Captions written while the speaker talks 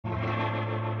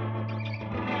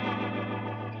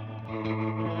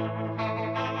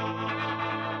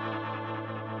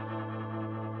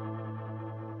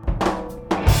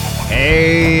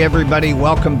Hey everybody,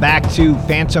 welcome back to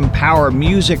Phantom Power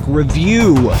Music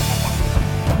Review.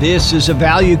 This is a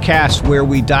value cast where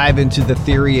we dive into the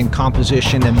theory and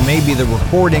composition and maybe the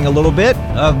recording a little bit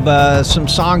of some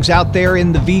songs out there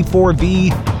in the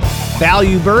V4V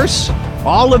value verse.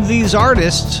 All of these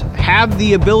artists have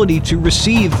the ability to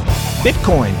receive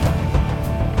Bitcoin.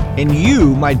 And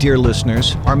you, my dear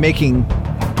listeners, are making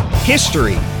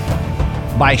history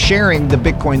by sharing the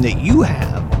Bitcoin that you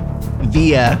have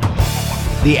via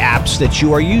the apps that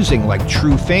you are using, like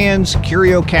TrueFans,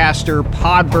 CurioCaster,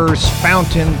 Podverse,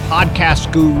 Fountain,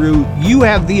 Podcast Guru. You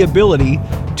have the ability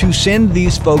to send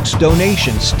these folks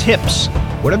donations, tips,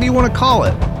 whatever you want to call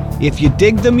it. If you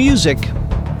dig the music,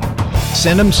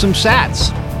 send them some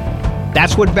sats.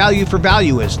 That's what value for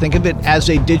value is. Think of it as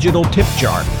a digital tip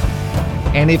jar.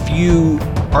 And if you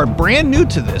are brand new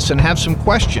to this and have some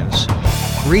questions,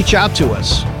 reach out to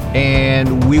us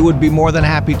and we would be more than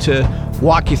happy to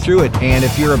walk you through it. And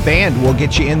if you're a band, we'll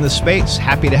get you in the space.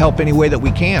 Happy to help any way that we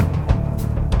can.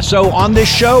 So on this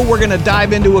show, we're going to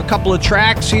dive into a couple of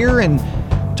tracks here and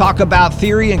talk about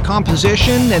theory and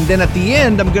composition. And then at the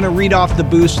end, I'm going to read off the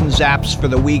boosts and zaps for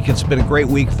the week. It's been a great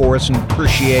week for us and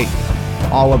appreciate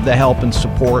all of the help and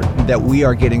support that we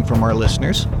are getting from our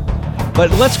listeners.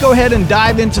 But let's go ahead and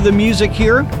dive into the music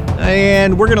here.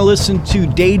 And we're going to listen to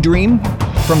Daydream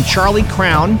from Charlie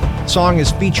Crown. The song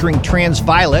is featuring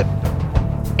Transviolet.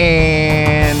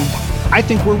 And I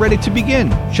think we're ready to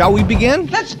begin. Shall we begin?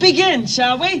 Let's begin,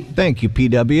 shall we? Thank you,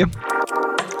 PW.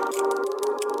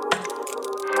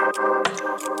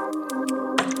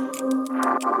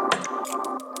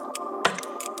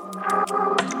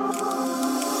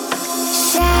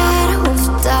 Shadows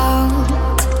down,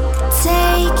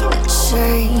 taking a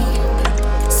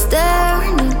shape,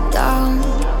 staring me down,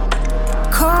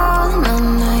 calling my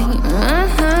name,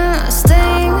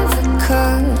 staying with a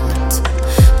cut,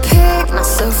 pick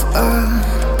myself up,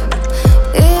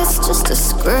 it's just a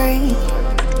scrape,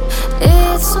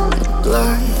 it's only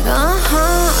blood,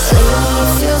 lately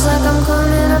feels like I'm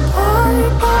coming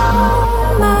apart,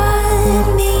 don't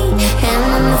mind me,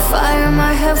 hand in the fire,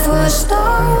 my head full of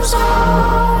stars,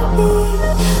 I'll be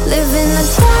living a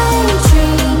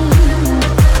daydream,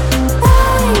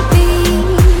 baby,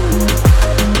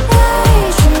 daydream, baby,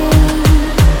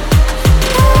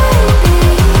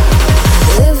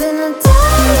 living a daydream.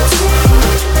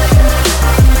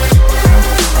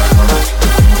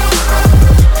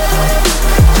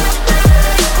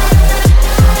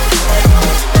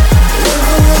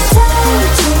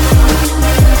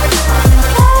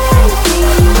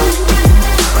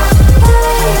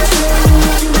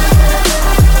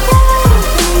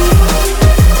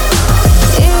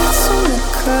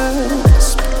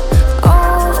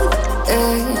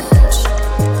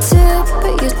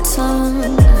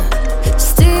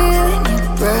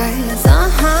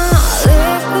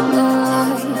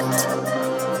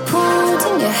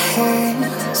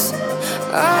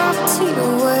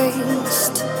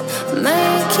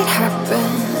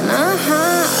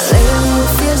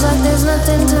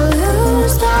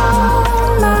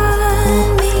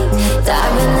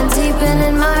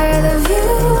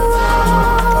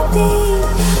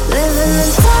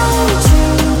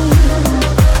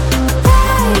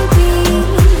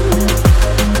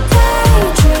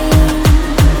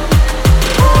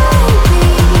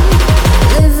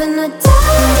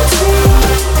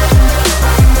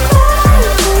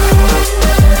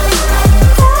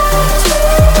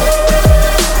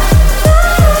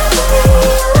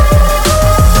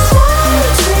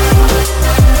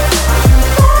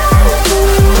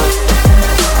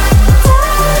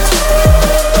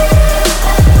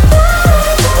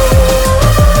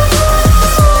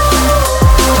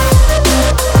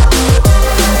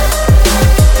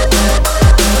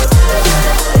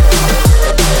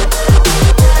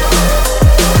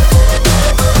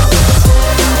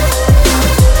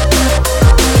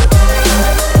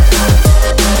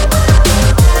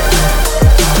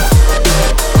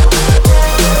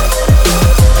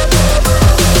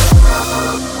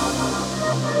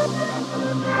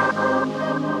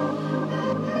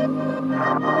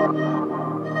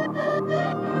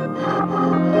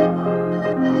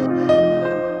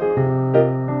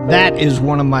 That is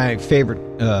one of my favorite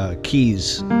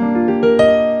keys.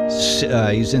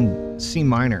 He's in C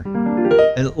minor.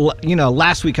 And, you know,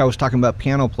 last week I was talking about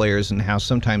piano players and how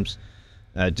sometimes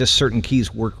just certain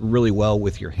keys work really well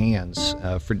with your hands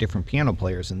for different piano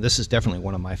players, and this is definitely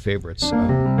one of my favorites.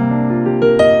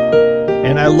 And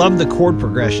I love the chord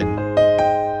progression.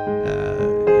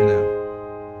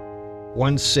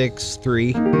 1, 6,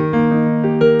 3, 4.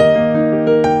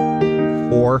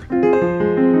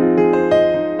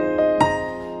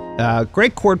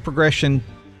 Great chord progression.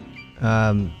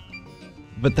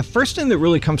 But the first thing that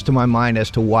really comes to my mind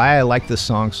as to why I like this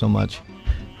song so much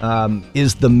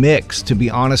is the mix, to be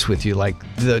honest with you. Like,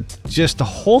 the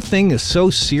whole thing is so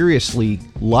seriously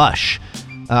lush.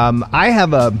 I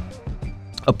have a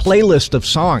playlist of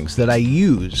songs that I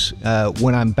use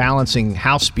when I'm balancing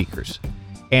house speakers.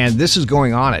 And this is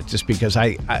going on it just because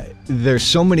there's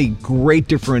so many great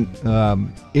different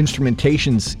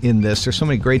instrumentations in this. There's so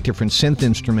many great different synth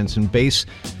instruments and bass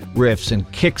riffs and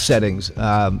kick settings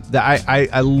that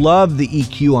I love the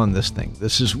EQ on this thing.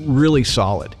 This is really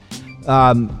solid.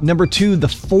 Number two, the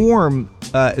form,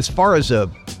 as far as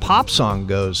a pop song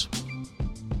goes,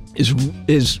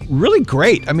 is really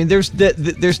great. I mean,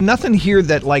 there's nothing here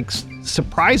that like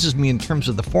surprises me in terms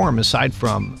of the form aside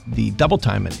from the double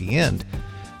time at the end.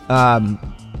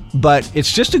 But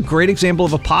it's just a great example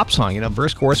of a pop song,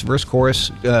 verse,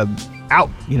 chorus, out,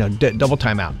 double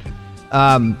time out.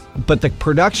 But the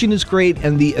production is great,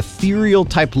 and the ethereal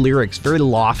type lyrics, very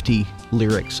lofty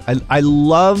lyrics. I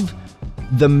love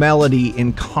the melody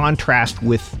in contrast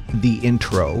with the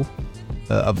intro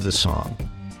of the song.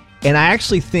 And I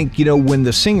actually think, when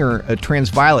the singer,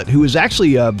 Transviolet, who is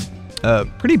actually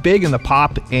pretty big in the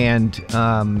pop and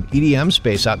EDM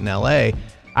space out in LA,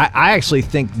 I actually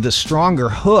think the stronger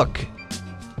hook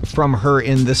from her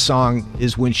in this song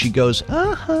is when she goes,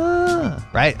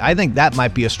 right? I think that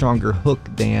might be a stronger hook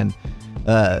than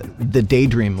the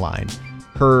Daydream line.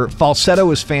 Her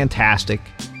falsetto is fantastic.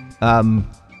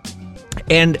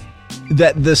 And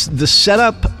that the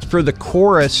setup for the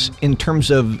chorus in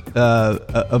terms of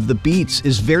the beats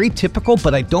is very typical,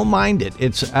 but I don't mind it.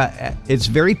 It's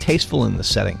very tasteful in the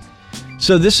setting.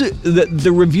 So this is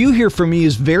the review here for me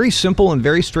is very simple and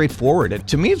very straightforward.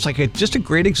 To me, it's like just a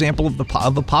great example of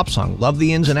a pop song. Love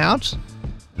the ins and outs.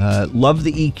 Love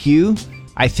the EQ.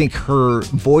 I think her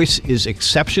voice is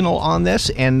exceptional on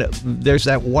this, and there's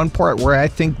that one part where I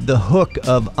think the hook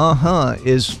of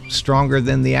is stronger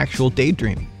than the actual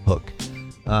Daydream hook.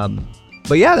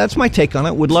 But yeah, that's my take on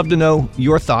it. Would love to know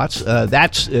your thoughts.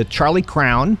 That's Charlie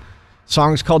Crown.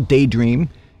 Song is called Daydream,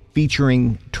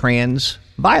 featuring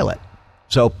Transviolet.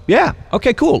 So yeah,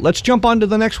 okay, cool. Let's jump on to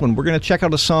the next one. We're going to check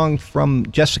out a song from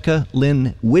Jessica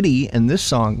Lynn Whitty, and this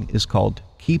song is called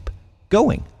Keep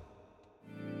Going.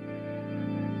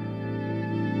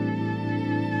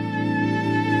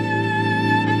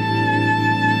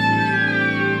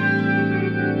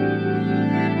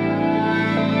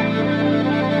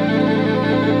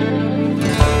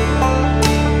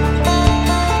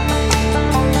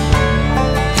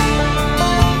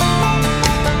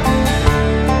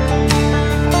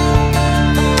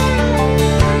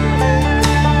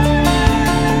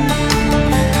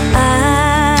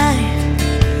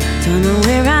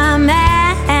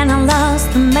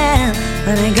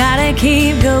 But I gotta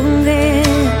keep going.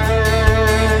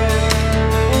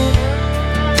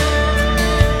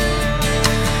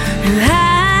 And I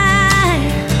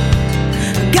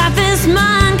got this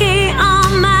monkey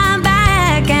on my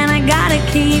back, and I gotta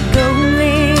keep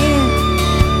going.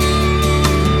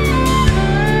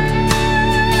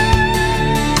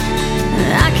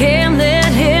 I can't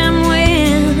let him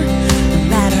win, no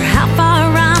matter how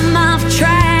far I'm off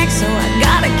track, so I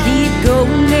gotta keep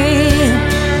going.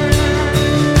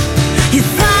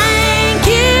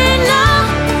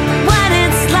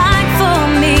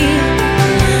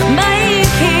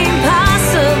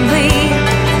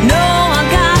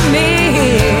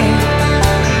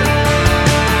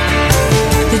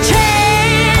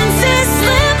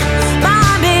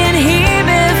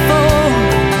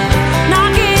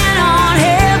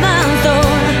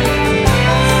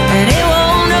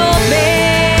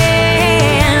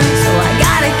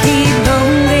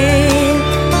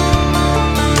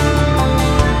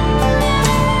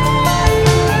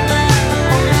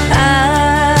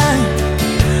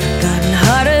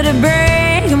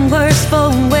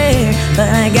 But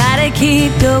I gotta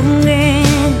keep going.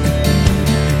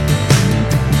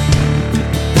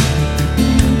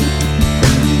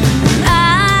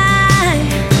 I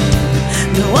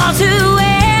know all too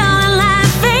well that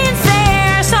life ain't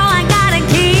fair, so I gotta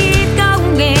keep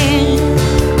going.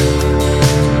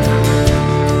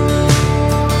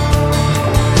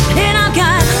 And I've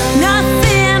got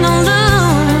nothing to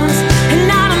lose, and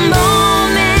not a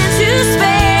moment to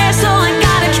spare, so I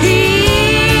gotta keep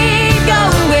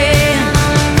going.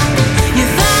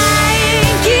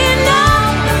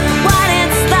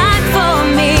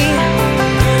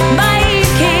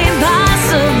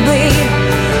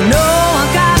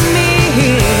 Me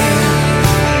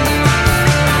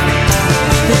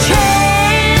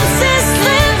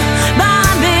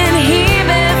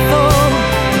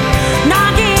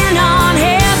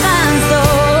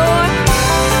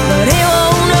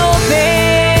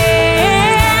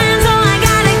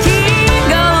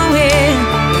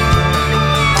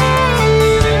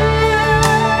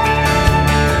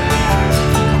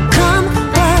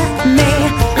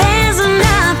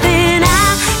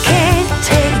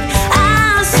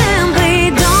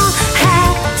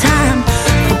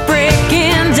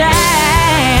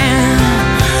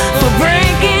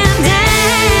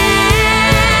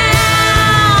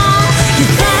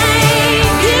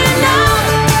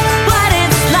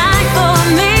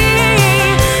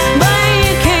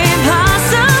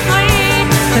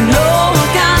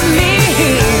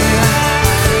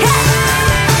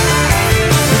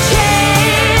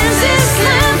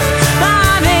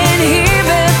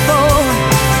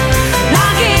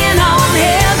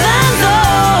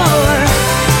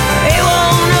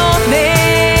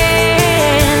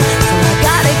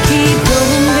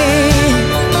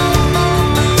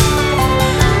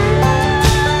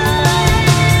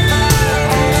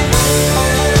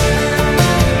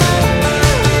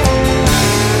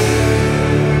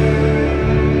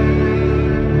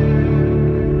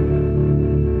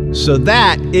So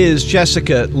that is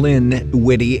Jessica Lynn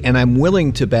Whitty, and I'm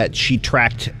willing to bet she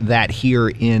tracked that here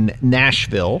in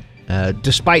Nashville,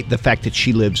 despite the fact that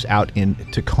she lives out in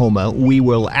Tacoma. We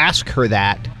will ask her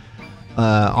that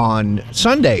on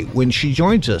Sunday when she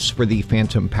joins us for the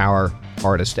Phantom Power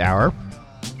Artist Hour.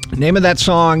 The name of that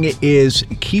song is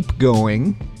Keep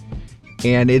Going,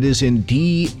 and it is in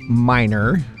D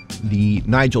minor, the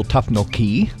Nigel Tufnell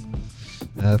key.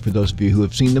 For those of you who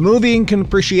have seen the movie and can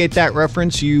appreciate that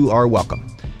reference, you are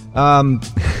welcome.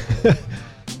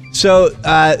 So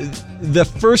the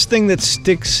first thing that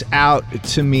sticks out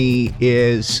to me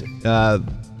is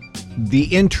the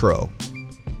intro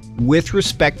with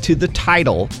respect to the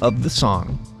title of the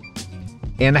song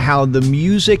and how the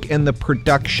music and the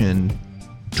production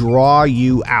draw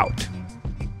you out.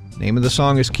 The name of the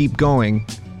song is Keep Going.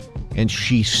 And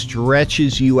she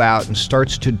stretches you out and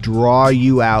starts to draw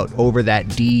you out over that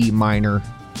D minor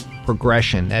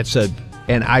progression.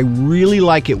 And I really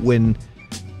like it when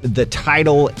the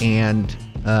title and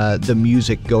the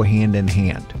music go hand in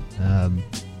hand.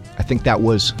 I think that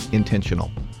was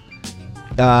intentional.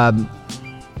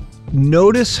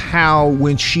 Notice how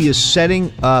when she is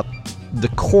setting up the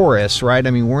chorus, right? I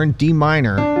mean, we're in D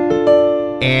minor,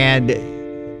 and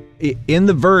in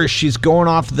the verse, she's going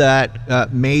off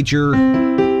that major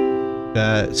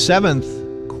seventh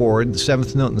chord, the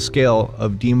seventh note in the scale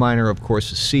of D minor, of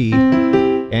course, is C,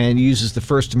 and uses the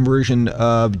first inversion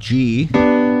of G. Keep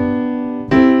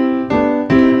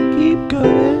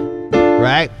going.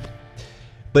 Right?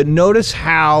 But notice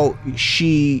how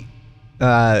she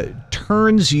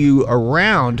turns you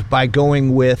around by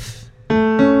going with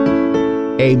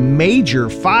a major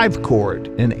 5 chord,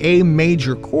 an A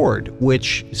major chord,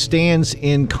 which stands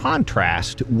in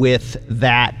contrast with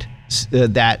that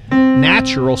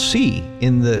natural C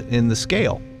in the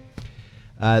scale.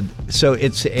 So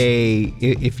it's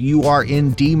if you are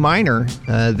in D minor,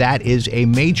 that is a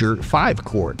major 5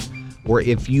 chord, or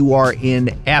if you are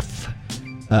in F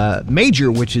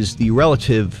major, which is the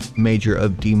relative major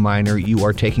of D minor, you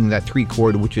are taking that 3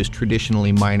 chord, which is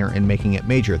traditionally minor, and making it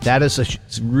major. That is a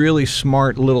really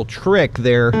smart little trick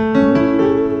there to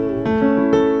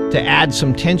add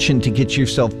some tension to get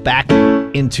yourself back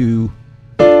into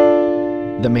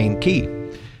the main key.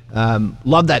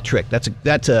 Love that trick. That's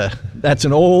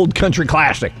an old country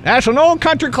classic. That's an old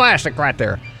country classic right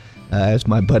there, as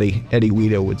my buddy Eddie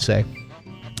Weedo would say.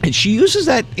 And she uses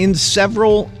that in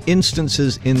several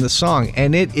instances in the song,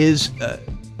 and it is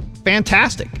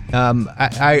fantastic.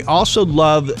 I also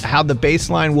love how the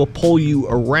bass line will pull you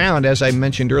around, as I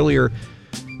mentioned earlier,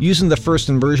 using the first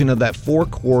inversion of that 4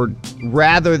 chord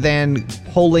rather than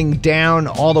pulling down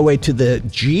all the way to the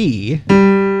G.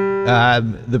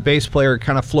 The bass player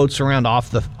kind of floats around off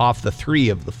the 3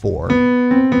 of the 4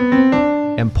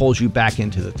 and pulls you back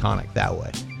into the tonic that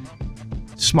way.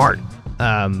 Smart.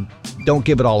 Don't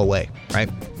give it all away, right?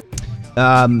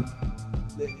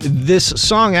 This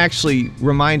song actually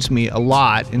reminds me a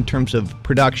lot in terms of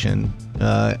production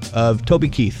of Toby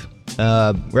Keith,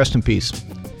 rest in peace,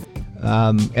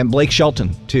 and Blake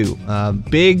Shelton too.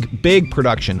 Big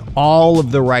production, all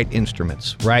of the right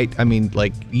instruments, right? I mean,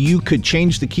 like, you could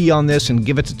change the key on this and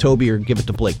give it to Toby or give it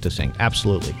to Blake to sing,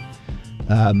 absolutely.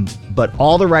 But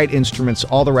all the right instruments,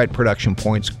 all the right production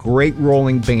points, great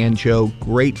rolling banjo,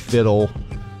 great fiddle,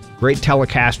 great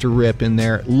Telecaster rip in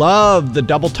there. Love the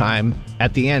double time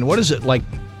at the end. What is it, like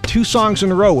 2 songs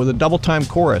in a row with a double time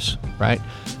chorus, right?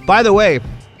 By the way,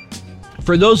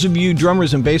 for those of you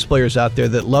drummers and bass players out there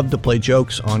that love to play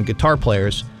jokes on guitar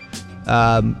players,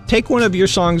 take one of your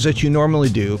songs that you normally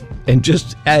do and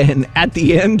at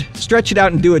the end, stretch it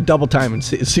out and do a double time and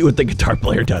see what the guitar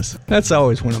player does. That's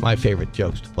always one of my favorite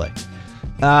jokes to play.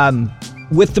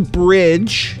 With the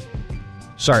bridge,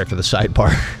 sorry for the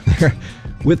sidebar there.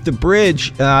 With the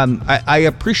bridge, I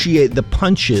appreciate the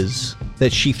punches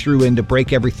that she threw in to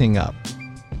break everything up.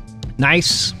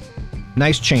 Nice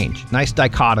change, nice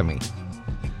dichotomy.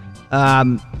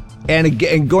 And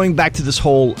again, going back to this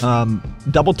whole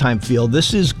double time feel,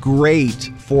 this is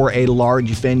great for a large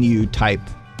venue type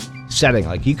setting.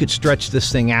 Like, you could stretch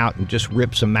this thing out and just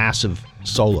rip some massive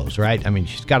solos, right? I mean,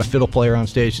 she's got a fiddle player on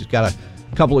stage, she's got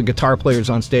a couple of guitar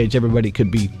players on stage. Everybody could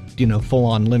be, full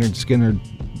on Lynyrd Skynyrd,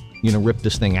 rip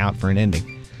this thing out for an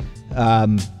ending.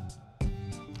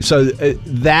 So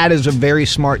that is a very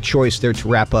smart choice there to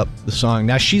wrap up the song.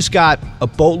 Now, she's got a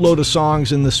boatload of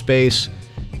songs in the space.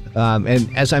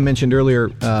 And as I mentioned earlier,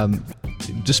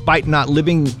 despite not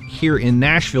living here in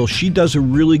Nashville, she does a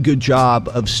really good job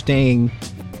of staying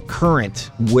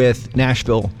current with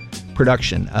Nashville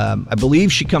production. I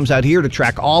believe she comes out here to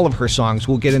track all of her songs.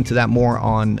 We'll get into that more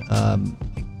on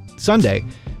Sunday.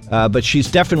 But she's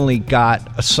definitely got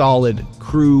a solid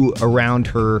crew around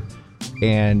her.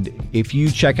 And if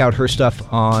you check out her stuff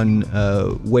on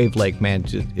Wave Lake, man,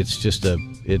 it's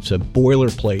a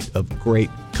boilerplate of great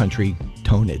country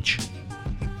tonnage.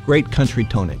 Great country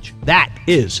tonnage. That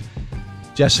is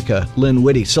Jessica Lynn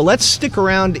Whitty. So let's stick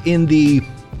around in the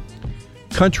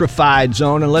countrified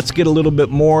zone and let's get a little bit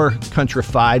more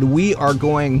countrified. We are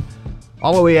going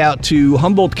all the way out to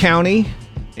Humboldt County,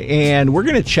 and we're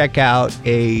going to check out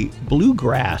a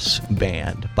bluegrass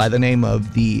band by the name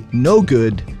of the No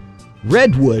Good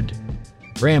Redwood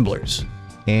Ramblers.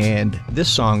 And this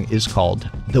song is called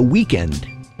The Weekend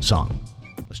Song.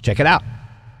 Let's check it out.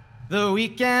 The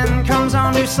weekend comes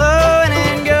on too slow and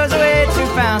it goes away too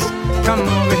fast. Come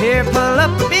over here, pull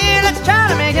up a beer, let's try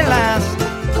to make it last.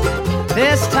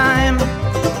 This time,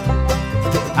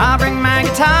 I'll bring my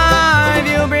guitar if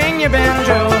you'll bring your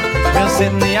banjo. We'll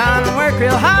sit in the yard and work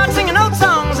real hard, singing old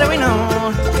songs that we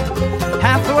know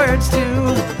half the words to.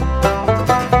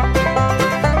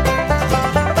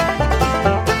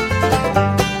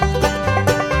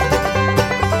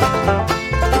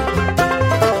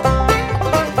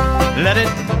 Let it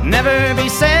never be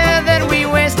said that we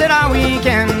wasted our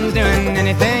weekends doing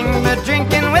anything but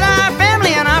drinking with our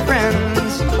family and our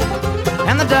friends.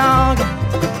 And the dog,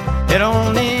 it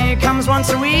only comes once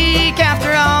a week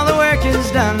after all the work is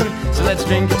done. So let's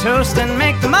drink a toast and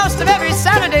make the most of every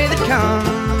Saturday that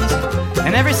comes,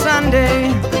 and every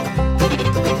Sunday.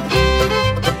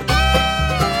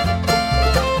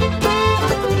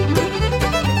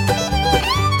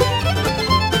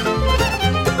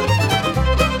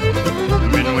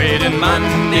 Been waiting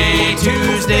Monday,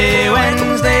 Tuesday,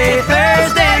 Wednesday,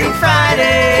 Thursday, and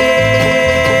Friday.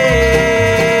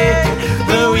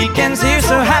 Weekends here,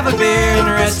 so have a beer and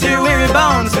rest your weary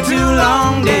bones for 2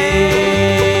 long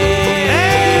days.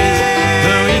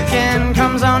 The weekend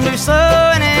comes on too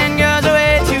slow and it goes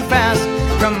away too fast.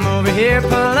 Come over here,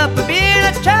 pull up a beer,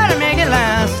 let's try to make it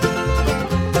last.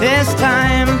 This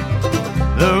time,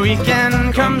 the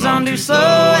weekend comes on too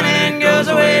slow and it goes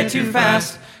away too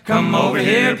fast. Come over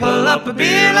here, pull up a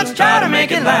beer, let's try to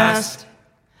make it last.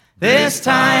 This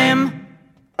time.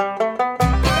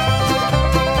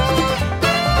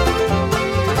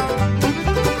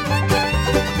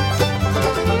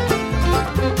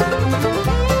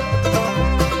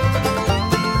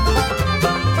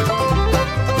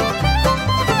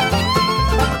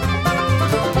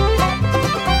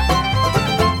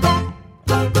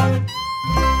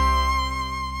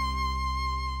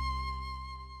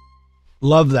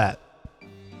 Love that.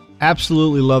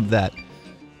 Absolutely love that.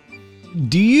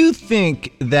 Do you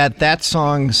think that that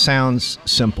song sounds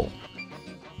simple?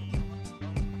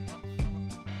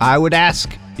 I would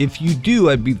ask if you do.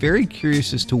 I'd be very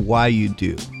curious as to why you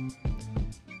do.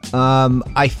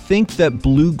 I think that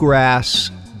bluegrass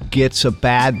gets a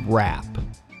bad rap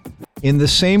in the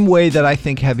same way that I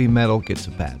think heavy metal gets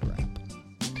a bad rap.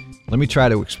 Let me try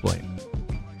to explain.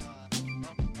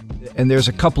 And there's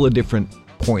a couple of different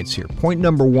points here. Point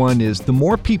number one is the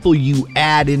more people you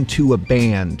add into a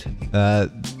band,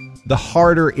 the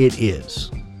harder it is,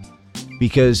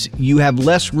 because you have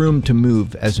less room to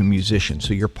move as a musician.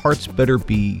 So your parts better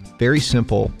be very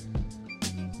simple,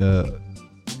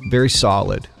 very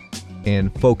solid,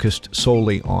 and focused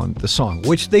solely on the song,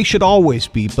 which they should always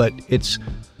be. But it's,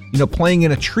 playing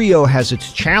in a trio has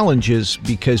its challenges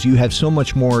because you have so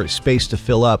much more space to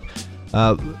fill up.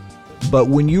 But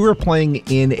when you are playing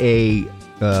in a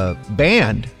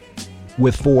band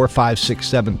with 4, 5, 6,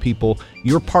 7 people,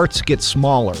 your parts get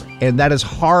smaller, and that is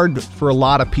hard for a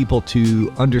lot of people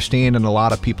to understand and a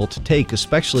lot of people to take,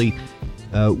 especially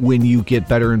when you get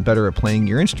better and better at playing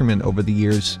your instrument over the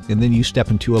years, and then you step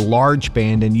into a large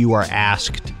band and you are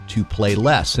asked to play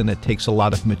less, and it takes a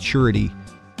lot of maturity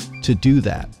to do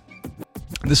that.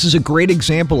 This is a great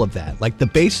example of that. Like, the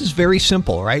bass is very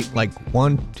simple, right? Like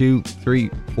 1, 2, 3,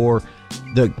 4.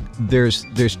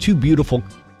 There's 2 beautiful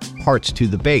parts to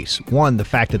the bass. One, the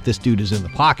fact that this dude is in the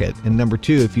pocket, and number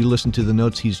 2, if you listen to the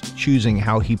notes he's choosing,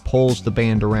 how he pulls the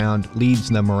band around, leads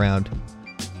them around.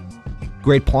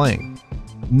 Great playing.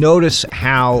 Notice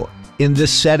how in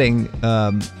this setting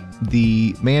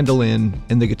the mandolin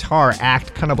and the guitar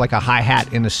act kind of like a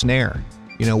hi-hat and a snare,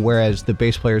 whereas the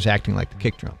bass player is acting like the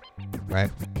kick drum,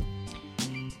 right?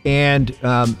 And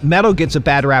metal gets a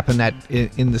bad rap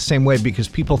in the same way, because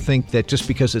people think that just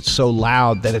because it's so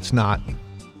loud that it's not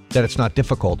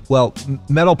difficult. Well,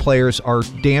 metal players are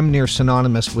damn near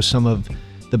synonymous with some of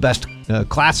the best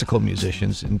classical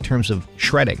musicians in terms of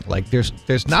shredding. Like,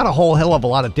 there's not a whole hell of a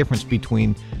lot of difference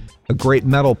between a great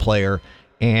metal player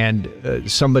and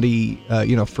somebody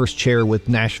first chair with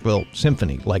Nashville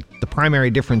Symphony. Like, the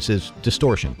primary difference is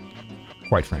distortion.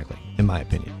 quite frankly, in my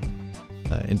opinion,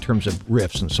 in terms of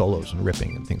riffs and solos and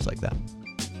ripping and things like that.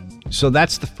 So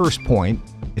that's the first point.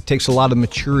 It takes a lot of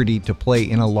maturity to play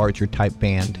in a larger type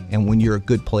band, and when you're a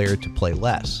good player, to play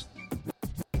less.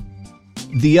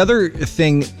 The other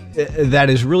thing that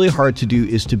is really hard to do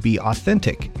is to be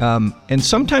authentic. And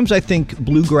sometimes I think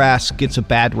bluegrass gets a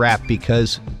bad rap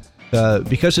because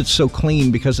it's so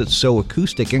clean, because it's so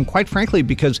acoustic, and quite frankly,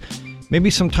 because maybe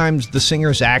sometimes the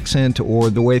singer's accent or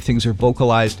the way things are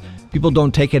vocalized, people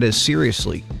don't take it as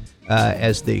seriously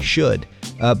as they should.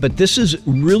 But this is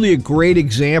really a great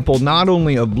example, not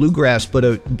only of bluegrass,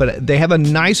 but they have a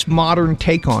nice modern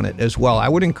take on it as well. I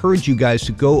would encourage you guys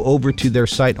to go over to their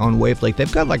site on Wavelake.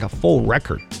 They've got like a full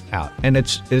record out, and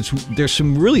there's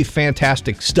some really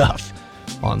fantastic stuff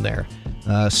on there.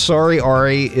 Sorry,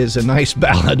 Ari is a nice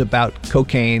ballad about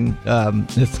cocaine.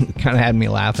 It kind of had me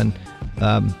laughing.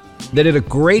 They did a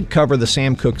great cover of the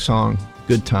Sam Cooke song,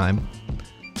 Good Time.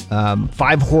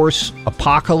 Five Horse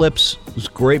Apocalypse was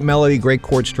great melody, great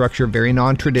chord structure, very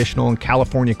non-traditional, and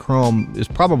California Chrome is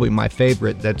probably my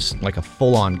favorite. That's like a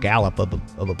full-on gallop of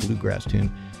a bluegrass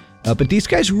tune. But these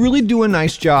guys really do a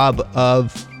nice job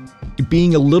of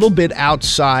being a little bit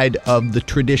outside of the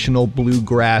traditional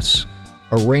bluegrass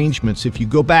arrangements. If you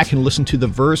go back and listen to the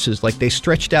verses, like they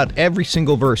stretched out every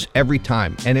single verse every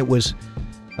time, and it was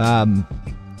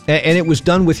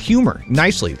done with humor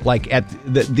nicely. Like at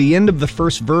the end of the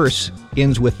first verse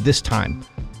ends with "this time."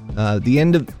 The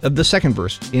end of the second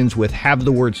verse ends with "have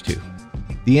the words to."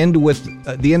 The end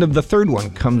of the third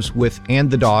one comes with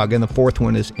 "and the dog," and the fourth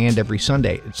one is "and every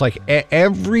Sunday." It's like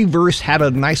every verse had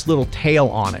a nice little tail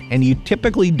on it, and you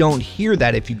typically don't hear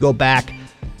that if you go back.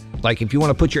 Like if you want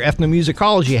to put your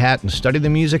ethnomusicology hat and study the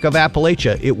music of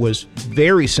Appalachia, it was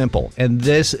very simple. And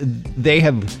they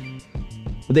have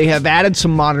added some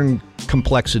modern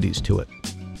complexities to it.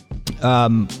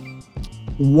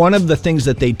 One of the things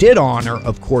that they did honor,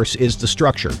 of course, is the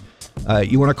structure.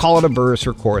 You want to call it a verse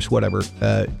or chorus, whatever.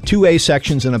 2 A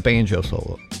sections and a banjo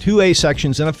solo. 2 A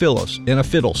sections and a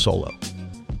fiddle solo.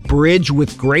 Bridge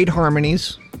with great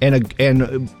harmonies,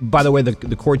 and by the way,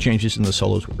 the chord changes in the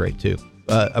solos were great too.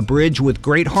 A bridge with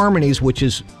great harmonies, which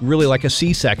is really like a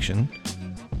C section,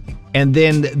 and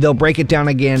then they'll break it down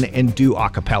again and do a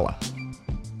cappella.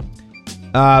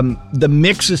 The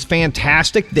mix is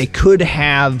fantastic. They could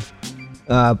have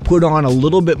put on a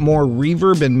little bit more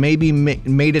reverb and maybe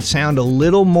made it sound a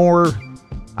little more,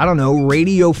 I don't know,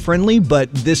 radio friendly,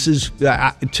 but this is,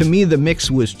 to me, the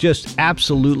mix was just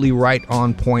absolutely right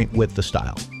on point with the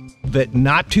style. But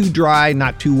not too dry,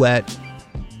 not too wet,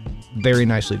 very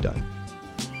nicely done.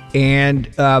 And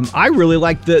I really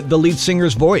like the lead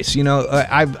singer's voice. You know,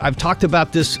 I've talked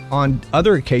about this on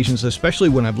other occasions, especially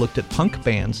when I've looked at punk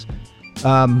bands.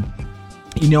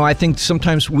 You know, I think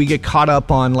sometimes we get caught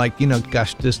up on like, you know,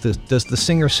 gosh, does the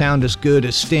singer sound as good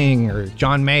as Sting or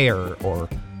John Mayer or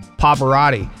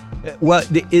Pavarotti? Well,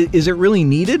 is it really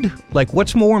needed? Like,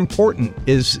 what's more important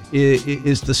is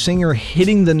the singer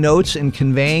hitting the notes and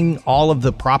conveying all of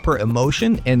the proper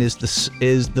emotion, and is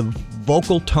the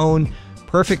vocal tone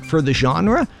perfect for the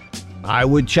genre? I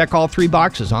would check all three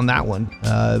boxes on that one.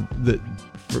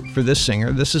 For this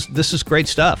singer, this is great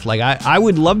stuff. Like I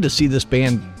would love to see this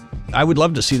band. I would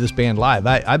love to see this band live.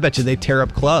 I bet you they tear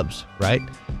up clubs, right?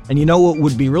 And you know what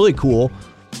would be really cool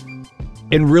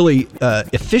and really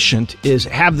efficient is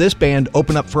have this band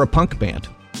open up for a punk band,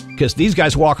 because these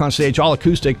guys walk on stage all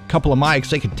acoustic, couple of mics,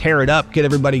 they could tear it up, get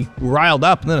everybody riled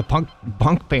up, and then a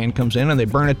punk band comes in and they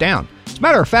burn it down. As a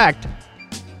matter of fact,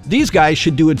 these guys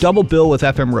should do a double bill with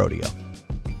FM Rodeo.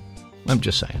 I'm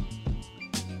just saying.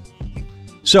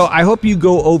 So I hope you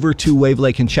go over to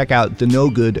Wavelake and check out the No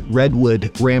Good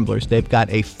Redwood Ramblers. They've got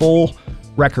a full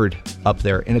record up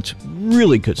there, and it's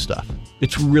really good stuff.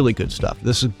 It's really good stuff.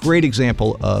 This is a great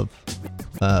example of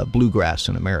bluegrass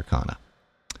and Americana.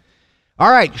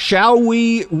 All right, shall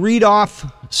we read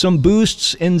off some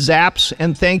boosts and zaps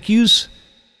and thank yous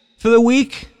for the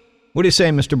week? What do you say,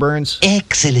 Mr. Burns?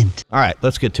 Excellent. All right,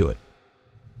 let's get to it.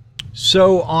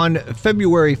 So on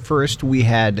February 1st, we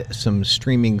had some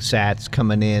streaming sats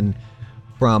coming in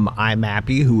from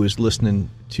iMappy, who was listening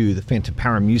to the Phantom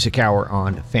Power Music Hour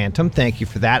on Phantom. Thank you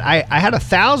for that. I had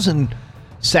 1,000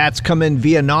 sats come in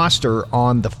via Nostr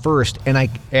on the 1st,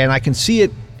 and I can see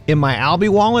it in my Albi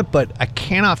wallet, but I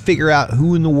cannot figure out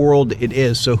who in the world it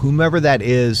is. So whomever that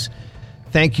is,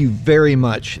 thank you very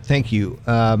much. Thank you.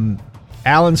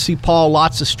 Alan C. Paul,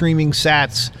 lots of streaming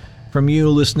sats from you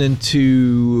listening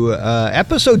to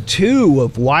episode 2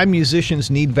 of Why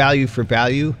Musicians Need Value for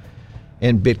Value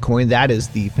and Bitcoin. That is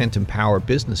the Phantom Power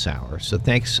Business Hour. So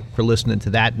thanks for listening to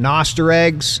that. Noster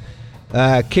Eggs,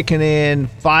 kicking in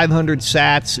 500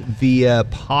 sats via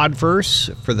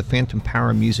Podverse for the Phantom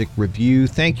Power Music Review.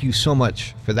 Thank you so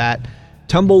much for that.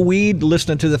 Tumbleweed,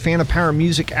 listening to the Phantom Power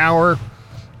Music Hour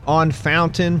on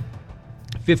Fountain,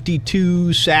 52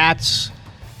 sats.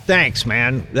 Thanks,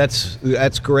 man. That's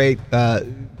great.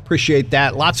 Appreciate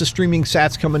that. Lots of streaming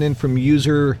sats coming in from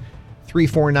user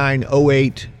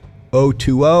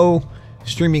 34908-020.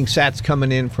 Streaming sats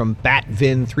coming in from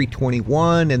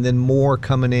Batvin321, and then more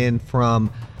coming in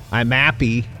from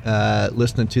IMAPI,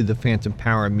 listening to the Phantom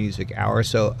Power Music Hour.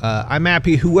 So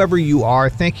IMAPI, whoever you are,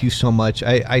 thank you so much.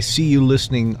 I see you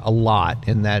listening a lot,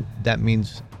 and that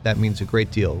means a great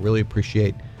deal. Really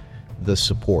appreciate the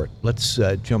support. Let's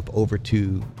jump over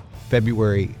to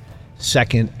February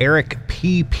 2nd. Eric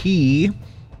PP,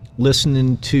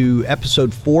 listening to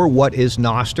episode 4, What is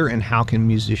Noster and How Can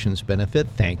Musicians Benefit?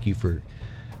 Thank you for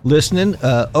listening.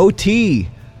 OT,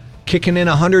 kicking in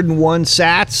 101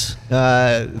 sats.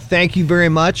 Thank you very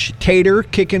much. Tater,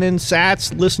 kicking in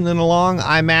sats, listening along.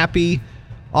 IMAPI,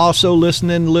 also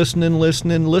listening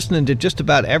to just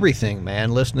about everything, man.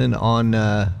 Listening on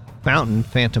Fountain,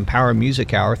 Phantom Power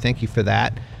Music Hour. Thank you for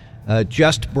that.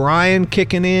 Just Brian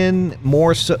kicking in.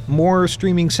 More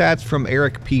streaming sats from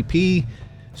Eric PP.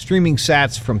 Streaming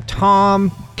sats from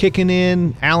Tom kicking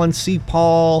in. Alan C.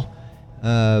 Paul.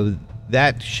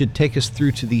 That should take us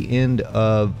through to the end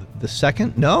of the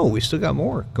second. No, we still got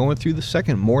more. Going through the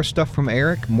second. More stuff from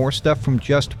Eric. More stuff from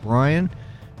Just Brian.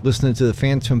 Listening to the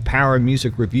Phantom Power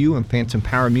Music Review and Phantom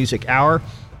Power Music Hour.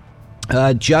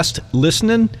 Just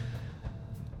listening.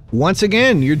 Once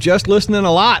again, you're just listening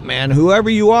a lot, man. Whoever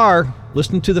you are,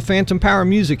 listening to the Phantom Power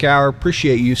Music Hour.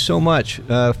 Appreciate you so much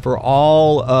for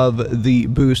all of the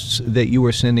boosts that you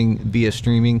are sending via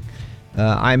streaming.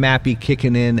 IMAPI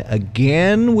kicking in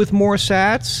again with more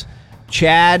sats.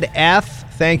 Chad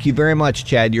F, thank you very much,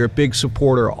 Chad. You're a big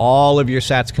supporter. All of your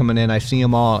sats coming in. I see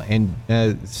them all. And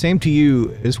same to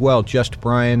you as well, Just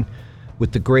Brian,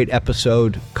 with the great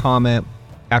episode comment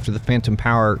after the Phantom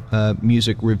Power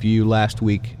music review last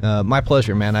week. My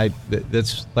pleasure, man.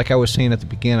 That's like I was saying at the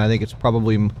beginning. I think it's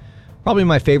probably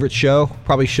my favorite show.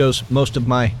 Probably shows most of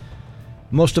my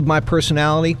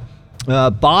personality.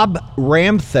 Bob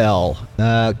Ramthel,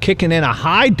 kicking in a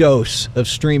high dose of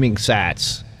streaming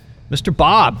sats. Mr.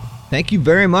 Bob, thank you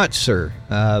very much, sir.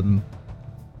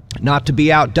 Not to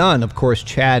be outdone, of course,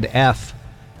 Chad F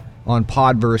on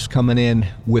Podverse coming in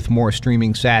with more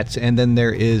streaming sats. And then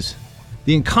there is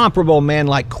the incomparable Man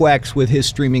Like Quex with his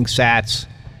streaming sats,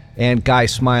 and Guy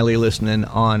Smiley listening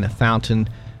on Fountain.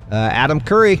 Adam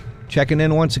Curry checking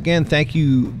in once again. Thank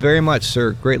you very much,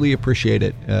 sir. Greatly appreciate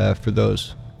it for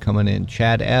those coming in.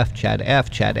 Chad F.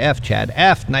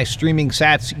 Nice streaming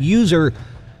sats. User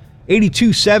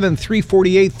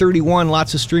 827-348-31.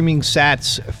 Lots of streaming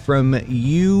sats from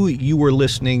you. You were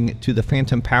listening to the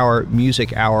Phantom Power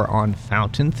Music Hour on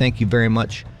Fountain. Thank you very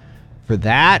much for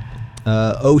that.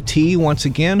 OT, once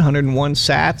again, 101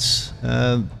 sats.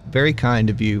 Very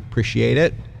kind of you. Appreciate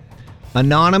it.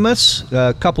 Anonymous,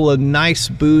 a couple of nice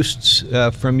boosts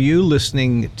from you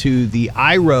listening to the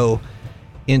Iro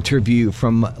interview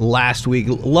from last week.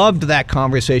 Loved that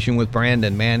conversation with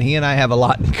Brandon, man. He and I have a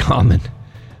lot in common.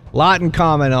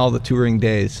 All the touring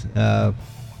days. And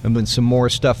then some more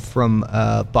stuff from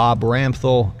Bob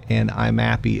Ramthel and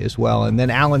IMAPI as well. And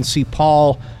then Alan C.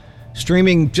 Paul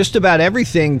streaming just about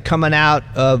everything coming out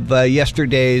of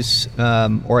yesterday's,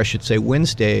 or I should say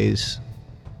Wednesday's,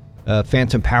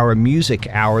 Phantom Power Music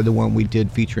Hour, the one we did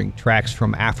featuring tracks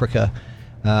from Africa,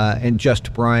 and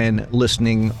Just Brian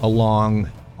listening along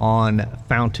on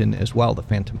Fountain as well, the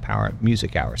Phantom Power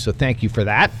Music Hour. So thank you for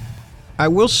that. I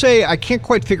will say I can't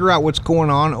quite figure out what's going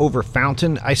on over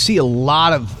Fountain. I see a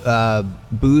lot of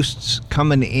boosts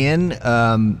coming in,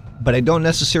 but I don't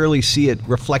necessarily see it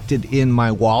reflected in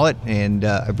my wallet, and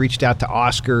I've reached out to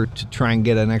Oscar to try and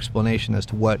get an explanation as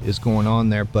to what is going on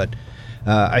there, but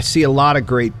I see a lot of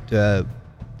great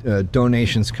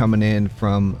donations coming in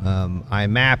from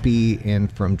IMAPI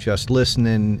and from Just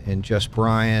Listening and Just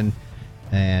Brian,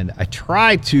 and I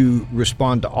try to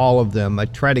respond to all of them. I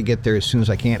try to get there as soon as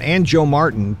I can. And Joe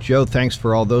Martin. Joe, thanks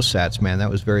for all those sats, man. That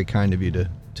was very kind of you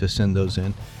to send those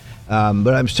in.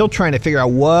 But I'm still trying to figure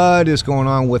out what is going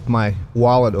on with my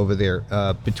wallet over there.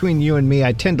 Between you and me,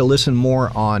 I tend to listen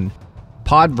more on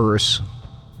Podverse.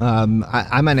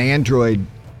 I'm an Android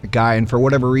guy, and for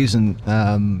whatever reason,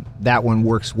 that one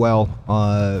works well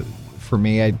for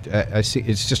me. I see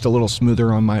it's just a little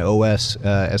smoother on my OS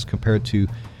as compared to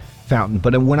Fountain.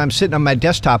 But when I'm sitting on my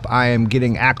desktop, I am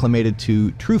getting acclimated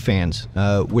to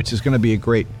TrueFans, which is going to be a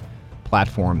great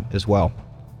platform as well.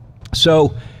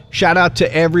 So Shout out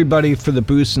to everybody for the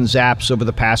boosts and zaps over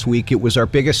the past week. It was our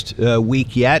biggest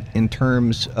week yet in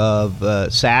terms of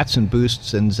sats and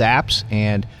boosts and zaps,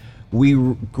 and we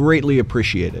greatly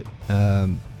appreciate it.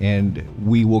 And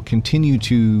we will continue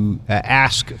to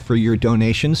ask for your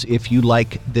donations. If you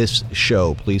like this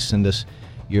show, please send us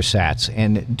your sats.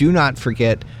 And do not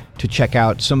forget to check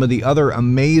out some of the other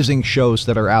amazing shows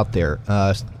that are out there.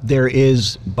 There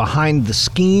is Behind the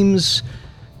Schemes.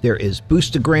 There is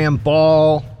Boostagram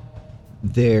Ball.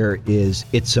 There is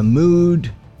It's a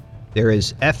Mood. There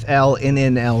is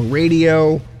FLNNL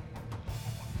Radio.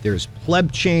 There's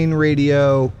Pleb Chain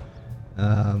Radio.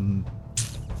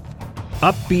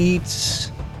 Upbeats.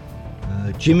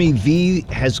 Jimmy V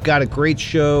has got a great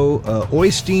show.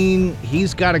 Oystein,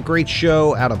 he's got a great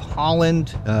show out of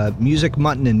Holland. Music,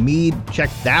 Mutton, and Mead.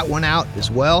 Check that one out as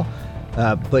well.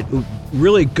 But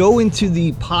really go into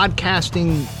the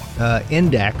podcasting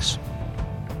index.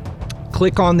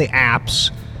 Click on the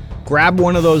apps, grab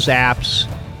one of those apps,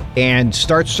 and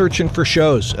start searching for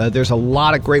shows. There's a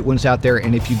lot of great ones out there,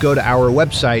 and if you go to our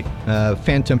website,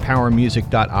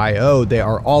 phantompowermusic.io, they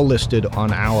are all listed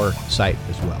on our site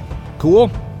as well. Cool?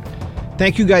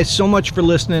 Thank you guys so much for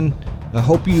listening. I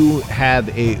hope you have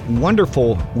a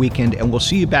wonderful weekend, and we'll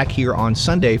see you back here on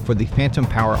Sunday for the Phantom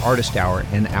Power Artist Hour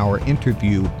and our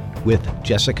interview with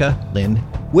Jessica Lynn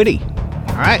Whitty.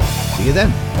 All right, see you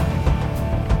then.